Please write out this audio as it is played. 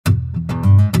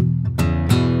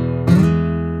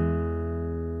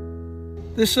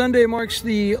This Sunday marks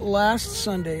the last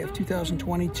Sunday of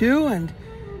 2022, and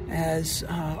as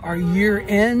our year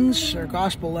ends, our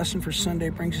gospel lesson for Sunday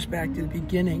brings us back to the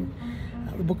beginning.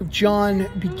 The book of John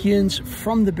begins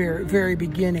from the very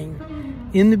beginning,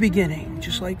 in the beginning,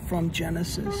 just like from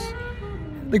Genesis.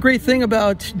 The great thing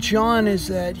about John is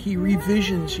that he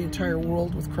revisions the entire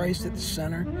world with Christ at the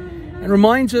center and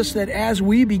reminds us that as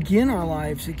we begin our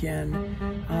lives again,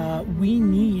 we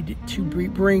need to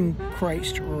bring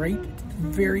Christ right to the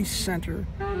very center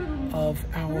of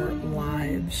our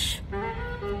lives.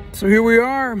 So here we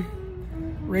are,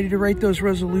 ready to write those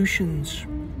resolutions.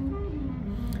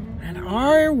 And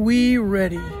are we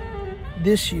ready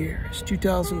this year, as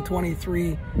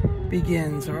 2023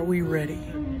 begins? Are we ready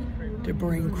to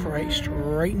bring Christ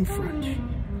right in front,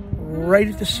 right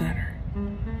at the center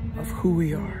of who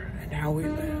we are and how we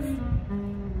live?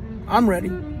 I'm ready.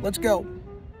 Let's go.